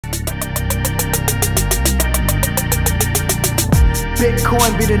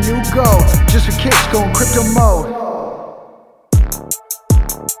Bitcoin be the new gold. Just for kicks, going crypto mode.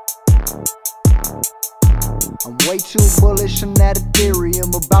 I'm way too bullish on that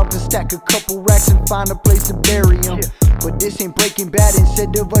Ethereum. About to stack a couple racks and find a place to bury them. But this ain't Breaking Bad,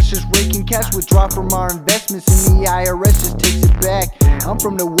 instead of us just raking cash. Withdraw from our investments and the IRS just takes it back. I'm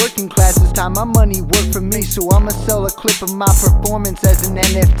from the working class, this time my money work for me. So I'ma sell a clip of my performance as an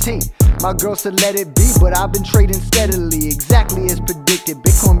NFT. My girl said let it be, but I've been trading steadily, exactly as predicted.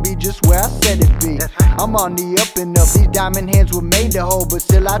 Bitcoin be just where I said it be. I'm on the up and up, these diamond hands were made to hold. But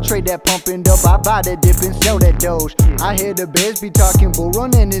still I trade that pumping up, I buy that dip and sell that doge. I hear the bears be talking, bull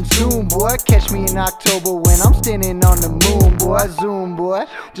running in soon, boy. Catch me in October when I'm standing on the moon, boy. Zoom, boy,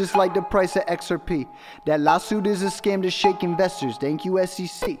 just like the price of XRP. That lawsuit is a scam to shake investors, thank you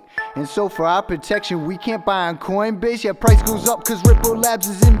SEC. And so for our protection, we can't buy on Coinbase. Yeah, price goes up cause Ripple Labs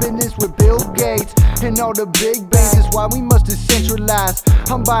is in business with Bill Gates and all the big banks. That's why we must decentralize.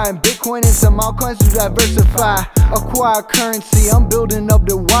 I'm buying Bitcoin and some altcoins to diversify. Acquire currency, I'm building up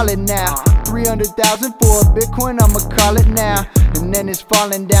the wallet now. 300,000 for a Bitcoin, I'ma call it now. And then it's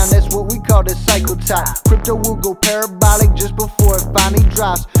falling down, that's what we call the cycle top. Crypto will go parabolic just before it finally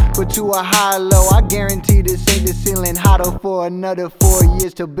drops. But to a higher low, I guarantee this ain't the ceiling. Hotter for another 4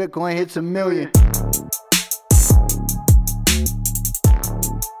 years till Bitcoin hits 1 million.